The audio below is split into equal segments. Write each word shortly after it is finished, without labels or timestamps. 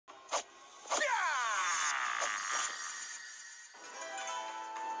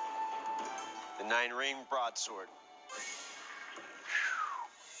9-ring broadsword.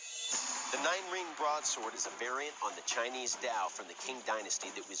 The 9-ring broadsword is a variant on the Chinese Dao from the Qing dynasty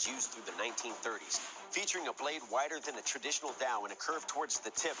that was used through the 1930s. Featuring a blade wider than a traditional Dao and a curve towards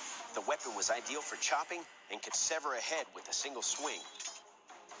the tip, the weapon was ideal for chopping and could sever a head with a single swing.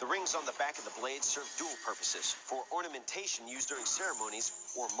 The rings on the back of the blade serve dual purposes: for ornamentation used during ceremonies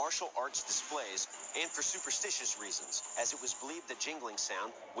or martial arts displays, and for superstitious reasons, as it was believed the jingling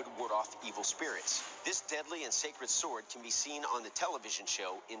sound would ward off evil spirits. This deadly and sacred sword can be seen on the television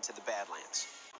show Into the Badlands.